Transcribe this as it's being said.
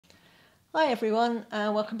Hi everyone,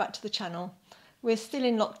 and welcome back to the channel. We're still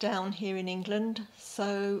in lockdown here in England,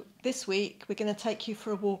 so this week we're going to take you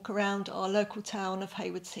for a walk around our local town of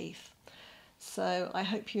Haywards Heath. So I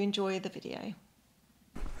hope you enjoy the video.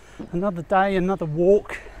 Another day, another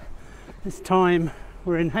walk. This time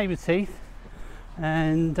we're in Haywards Heath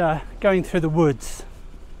and going through the woods.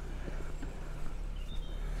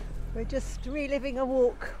 We're just reliving a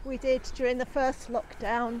walk we did during the first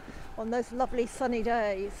lockdown on those lovely sunny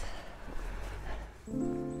days.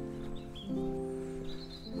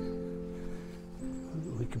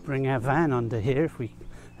 We could bring our van under here if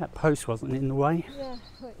that post wasn't in the way. Yeah,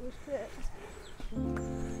 it would fit.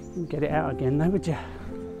 You'd get it out again though, would you?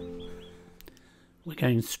 We're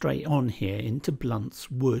going straight on here into Blunt's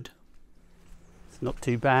Wood. It's not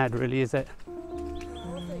too bad really, is it?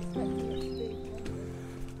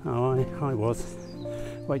 Oh, I was.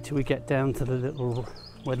 Wait till we get down to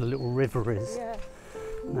where the little river is. Yeah.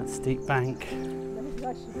 And that steep bank.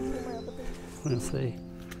 We'll see.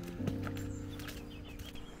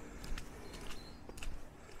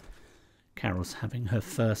 Carol's having her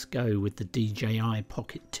first go with the DJI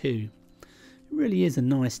Pocket 2. It really is a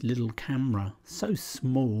nice little camera, so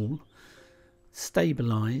small,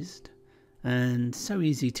 stabilised and so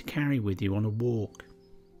easy to carry with you on a walk.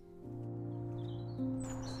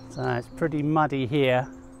 So it's pretty muddy here.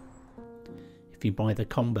 If you buy the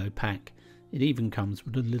combo pack, it even comes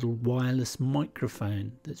with a little wireless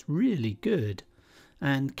microphone that's really good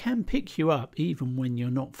and can pick you up even when you're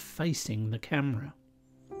not facing the camera.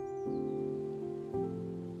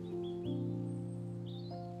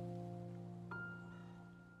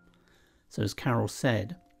 So as Carol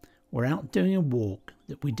said, we're out doing a walk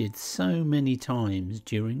that we did so many times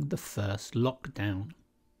during the first lockdown.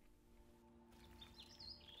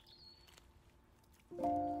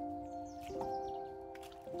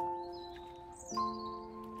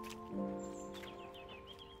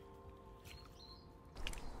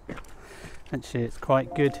 Actually, it's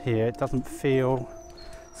quite good here. It doesn't feel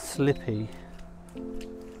slippy.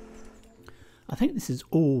 I think this is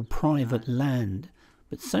all private land,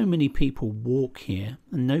 but so many people walk here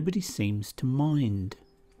and nobody seems to mind.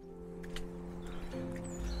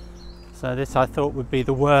 So this I thought would be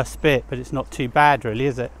the worst bit, but it's not too bad really,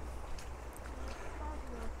 is it?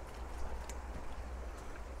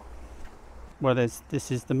 Well,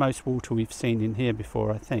 this is the most water we've seen in here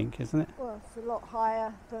before, I think, isn't it? Well, it's a lot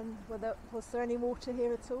higher than, was there any water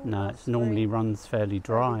here at all? No, it normally runs fairly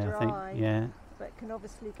dry, I think, yeah. But it can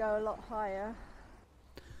obviously go a lot higher.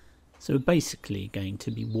 So we're basically going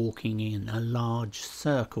to be walking in a large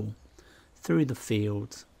circle through the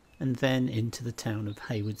fields and then into the town of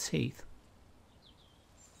Haywards Heath.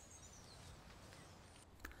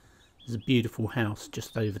 There's a beautiful house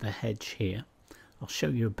just over the hedge here. I'll show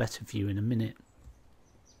you a better view in a minute.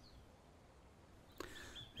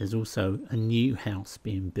 There's also a new house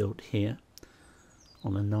being built here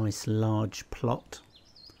on a nice large plot.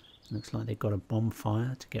 Looks like they've got a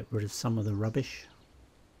bonfire to get rid of some of the rubbish.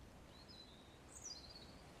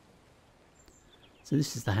 So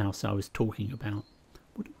this is the house I was talking about.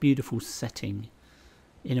 What a beautiful setting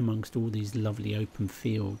in amongst all these lovely open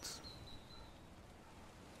fields.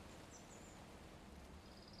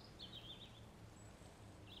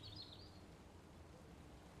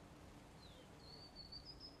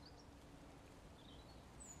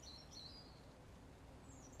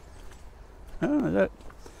 Oh, look,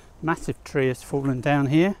 massive tree has fallen down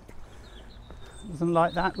here. Wasn't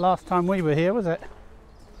like that last time we were here, was it?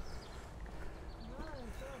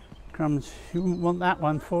 Crumbs, you wouldn't want that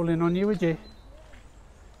one falling on you, would you?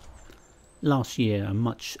 Last year a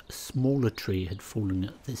much smaller tree had fallen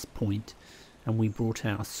at this point and we brought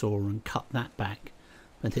out a saw and cut that back,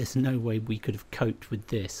 but there's no way we could have coped with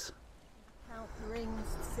this. Count the rings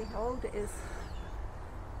to see how old it is.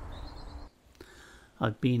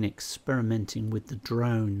 I've been experimenting with the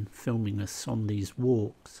drone filming us on these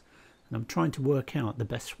walks and I'm trying to work out the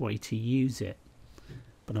best way to use it,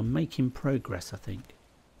 but I'm making progress, I think.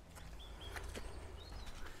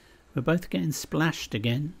 We're both getting splashed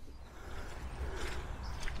again.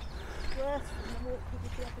 Worse than the walk we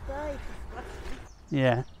did the other day.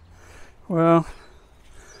 Yeah. Well,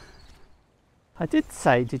 I did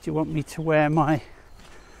say, did you want me to wear my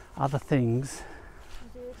other things?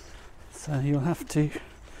 You did. So you'll have to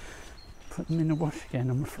put them in the wash again,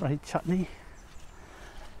 I'm afraid, Chutney.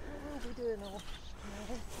 We'll be doing a wash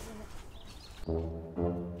tomorrow.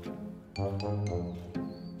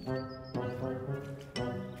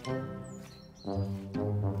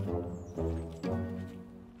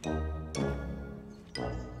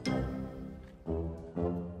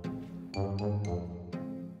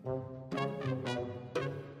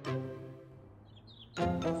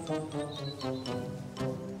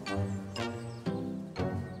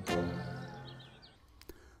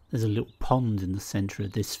 There's a little pond in the centre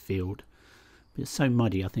of this field, but it's so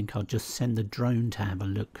muddy I think I'll just send the drone to have a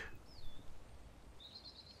look.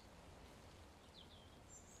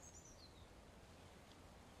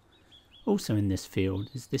 Also in this field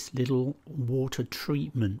is this little water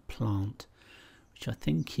treatment plant, which I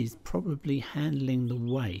think is probably handling the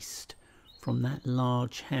waste from that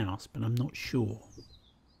large house, but I'm not sure.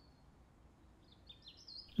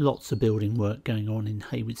 Lots of building work going on in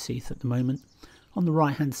Haywards Heath at the moment. On the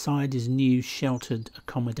right hand side is new sheltered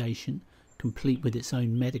accommodation, complete with its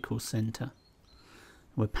own medical centre.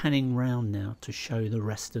 We're panning round now to show the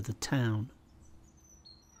rest of the town.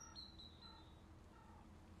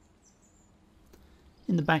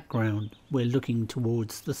 In the background we're looking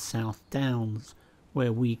towards the South Downs,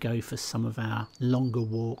 where we go for some of our longer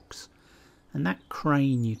walks, and that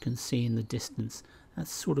crane you can see in the distance,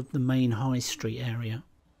 that's sort of the main high street area.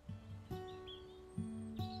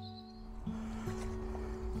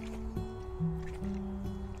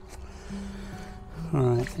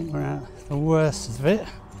 Alright, I think we're at the worst of it.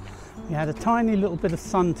 We had a tiny little bit of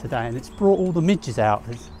sun today and it's brought all the midges out.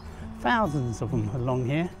 There's thousands of them along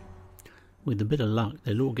here. With a bit of luck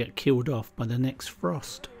they'll all get killed off by the next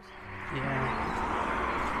frost. Yeah.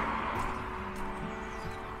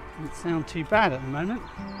 Doesn't sound too bad at the moment.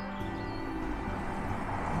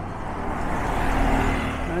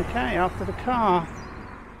 Okay, after the car.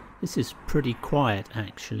 This is pretty quiet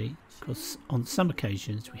actually, because on some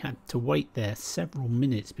occasions we had to wait there several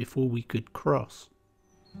minutes before we could cross.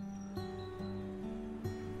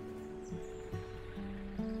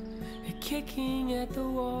 Kicking at the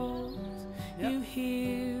walls, you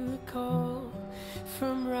hear a call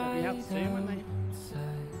from right outside.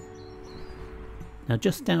 Now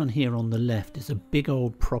just down here on the left is a big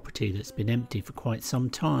old property that's been empty for quite some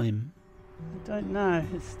time. I don't know,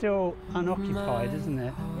 it's still unoccupied, isn't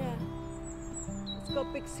it? Yeah. It's got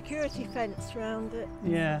a big security fence around it.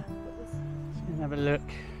 Yeah. Let's have a look.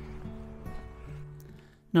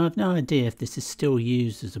 Now I've no idea if this is still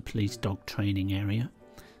used as a police dog training area.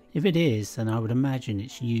 If it is, then I would imagine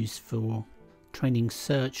it's used for training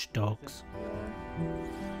search dogs.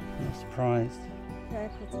 I'm not surprised. Yeah,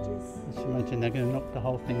 cottages. I should imagine they're going to knock the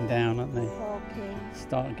whole thing down, aren't they? Parking.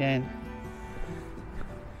 Start again.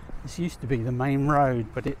 This used to be the main road,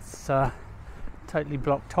 but it's totally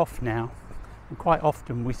blocked off now. And quite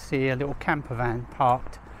often we see a little campervan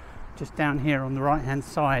parked just down here on the right hand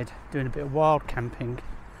side doing a bit of wild camping.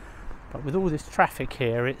 But with all this traffic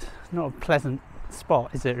here, it's not a pleasant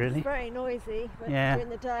spot, is it really? It's very noisy during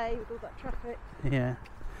the day with all that traffic. Yeah.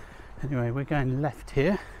 Anyway, we're going left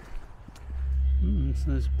here.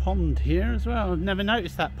 So there's a pond here as well. I've never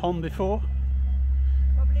noticed that pond before.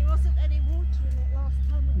 Probably wasn't any water in it last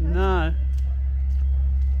time we came. No.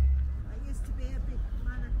 It used to be a big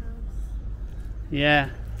manor house. Yeah.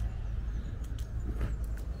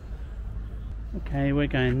 Okay, we're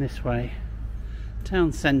going this way.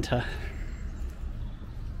 Town centre.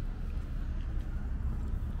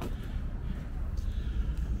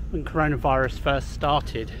 When coronavirus first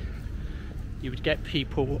started, you would get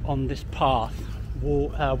people on this path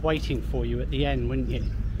waiting for you at the end, wouldn't you?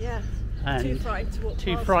 Yeah. And too frightened to walk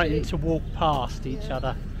too past frightened you. to walk past each Yeah.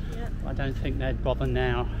 other. Yeah. I don't think they'd bother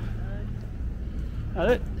now. Oh,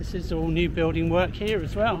 look, this is all new building work here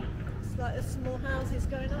as well. It's like there's some more houses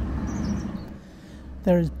going up.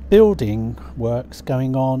 There is building works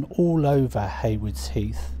going on all over Haywards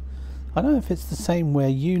Heath. I don't know if it's the same where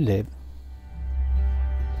you live.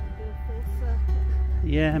 Do a full circuit.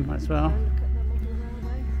 Yeah, might as well. And look at the model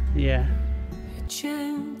railway. Yeah. A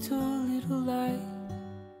gentle little light.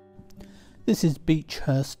 This is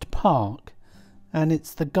Beechhurst Park, and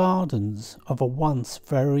it's the gardens of a once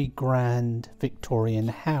very grand Victorian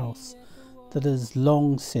house that has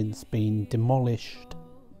long since been demolished.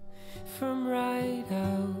 From right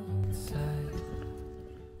outside.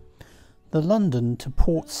 The London to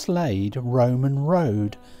Port Slade Roman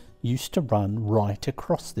Road used to run right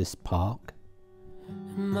across this park.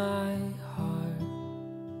 My heart.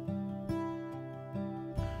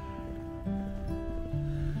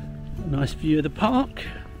 Nice view of the park.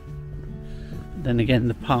 Then again,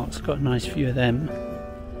 the park's got a nice view of them.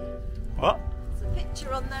 What? There's a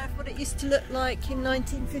picture on there of what it used to look like in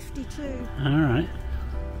 1952. Alright.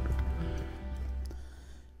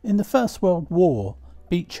 In the First World War,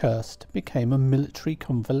 Beechhurst became a military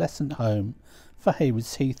convalescent home for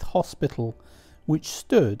Haywards Heath Hospital, which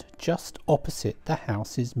stood just opposite the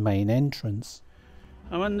house's main entrance.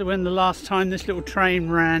 I wonder when the last time this little train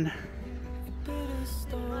ran.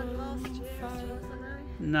 Ran last year as far as I know.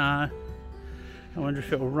 No. I wonder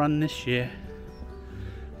if it will run this year.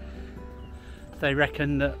 They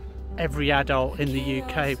reckon that every adult in the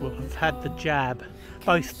UK will have had the jab,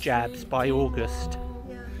 both jabs, by August.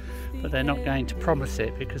 But they're not going to promise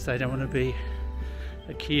it because they don't want to be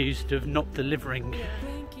accused of not delivering.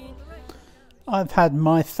 I've had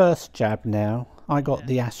my first jab now. I got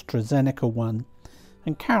the AstraZeneca one,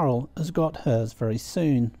 and Carol has got hers very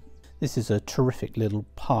soon. This is a terrific little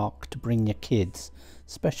park to bring your kids,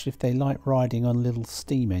 especially if they like riding on little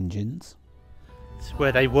steam engines. It's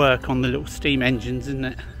where they work on the little steam engines, isn't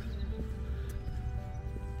it?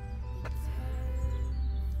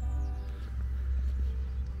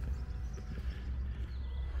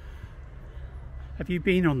 Have you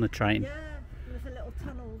been on the train? Yeah, there's a little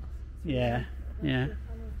tunnel. Yeah, yeah.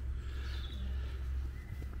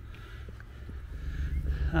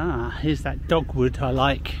 Ah, here's that dogwood I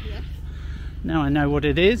like. Yes. Now I know what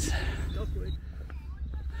it is. Dogwood.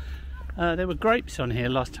 There were grapes on here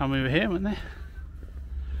last time we were here, weren't there?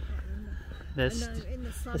 They're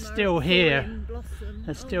still here.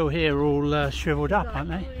 They're still here, all shriveled up, aren't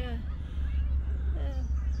they?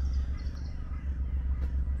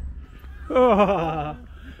 Oh,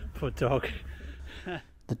 poor dog.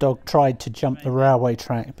 The dog tried to jump the railway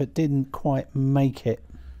track but didn't quite make it.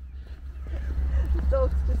 The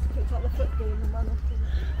dog just picked up the football and run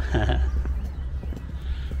off.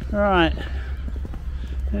 Right,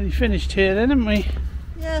 nearly finished here then, haven't we?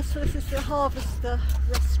 Yeah, so this is the Harvester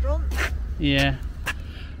restaurant. Yeah.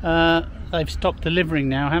 They've stopped delivering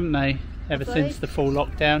now, haven't they? Ever since the full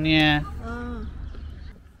lockdown, yeah.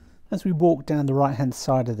 As we walked down the right hand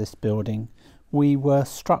side of this building, we were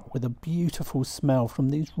struck with a beautiful smell from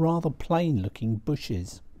these rather plain looking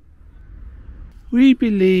bushes. We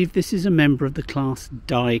believe this is a member of the class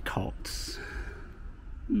dicots.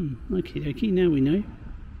 Okie dokie, now we know.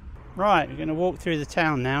 Right, we're going to walk through the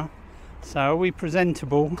town now. So are we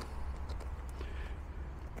presentable?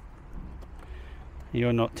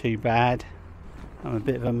 You're not too bad. I'm a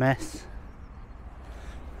bit of a mess.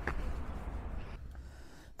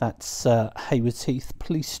 That's Haywards Heath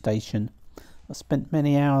police station. I spent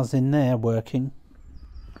many hours in there working.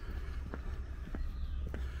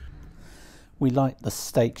 We like the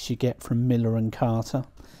steaks you get from Miller and Carter,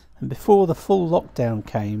 and before the full lockdown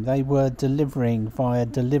came they were delivering via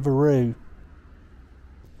Deliveroo.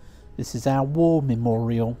 This is our war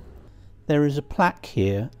memorial. There is a plaque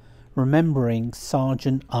here remembering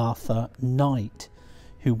Sergeant Arthur Knight,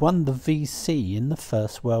 who won the VC in the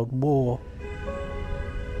First World War.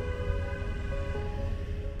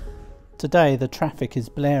 Today the traffic is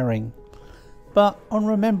blaring, but on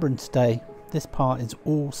Remembrance Day this part is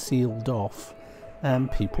all sealed off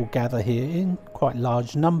and people gather here in quite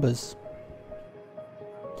large numbers.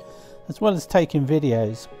 As well as taking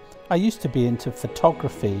videos, I used to be into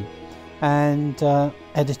photography and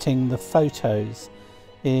editing the photos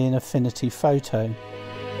in Affinity Photo.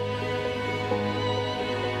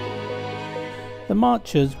 The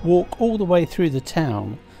marchers walk all the way through the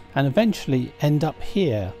town and eventually end up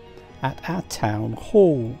here at our town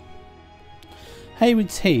hall.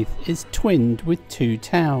 Haywards Heath is twinned with two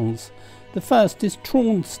towns. The first is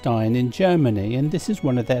Traunstein in Germany, and this is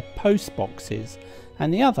one of their post boxes,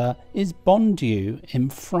 and the other is Bondieu in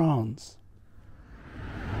France.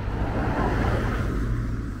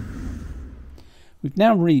 We've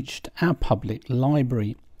now reached our public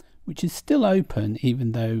library, which is still open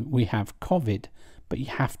even though we have COVID, but you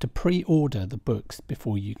have to pre-order the books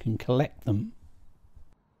before you can collect them.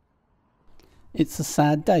 It's a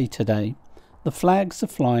sad day today. The flags are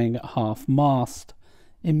flying at half-mast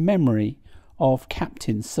in memory of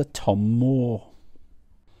Captain Sir Tom Moore.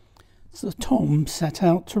 Sir Tom set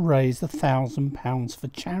out to raise £1,000 for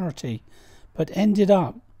charity, but ended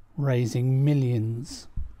up raising millions.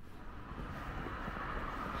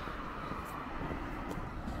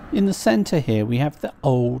 In the centre here we have the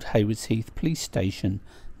old Haywards Heath police station,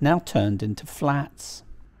 now turned into flats.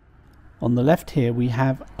 On the left here we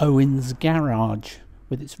have Owen's Garage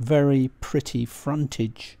with its very pretty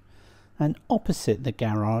frontage, and opposite the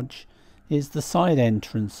garage is the side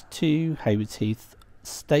entrance to Haywards Heath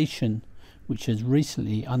station, which has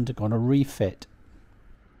recently undergone a refit.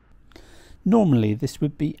 Normally this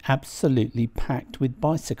would be absolutely packed with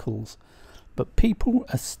bicycles, but people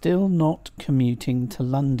are still not commuting to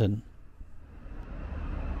London.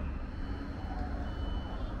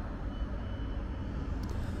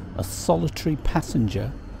 A solitary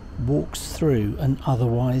passenger walks through an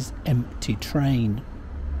otherwise empty train.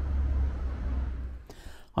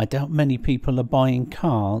 I doubt many people are buying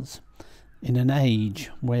cars in an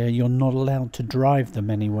age where you're not allowed to drive them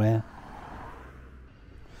anywhere.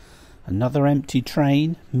 Another empty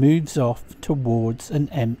train moves off towards an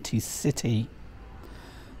empty city.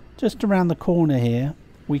 Just around the corner here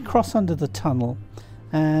we cross under the tunnel,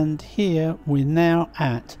 and here we're now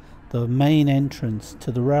at the main entrance to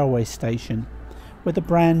the railway station with a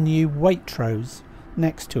brand new Waitrose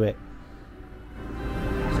next to it.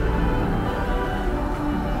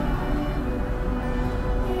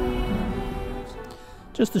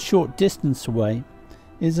 Just a short distance away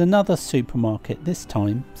is another supermarket, this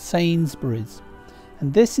time Sainsbury's,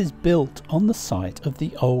 and this is built on the site of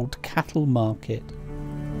the old cattle market.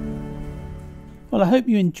 Well, I hope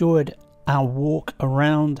you enjoyed our walk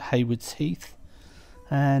around Haywards Heath,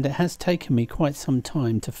 and it has taken me quite some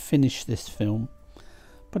time to finish this film,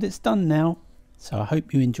 but it's done now, so I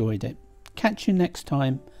hope you enjoyed it. Catch you next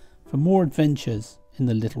time for more adventures in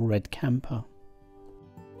the Little Red Camper.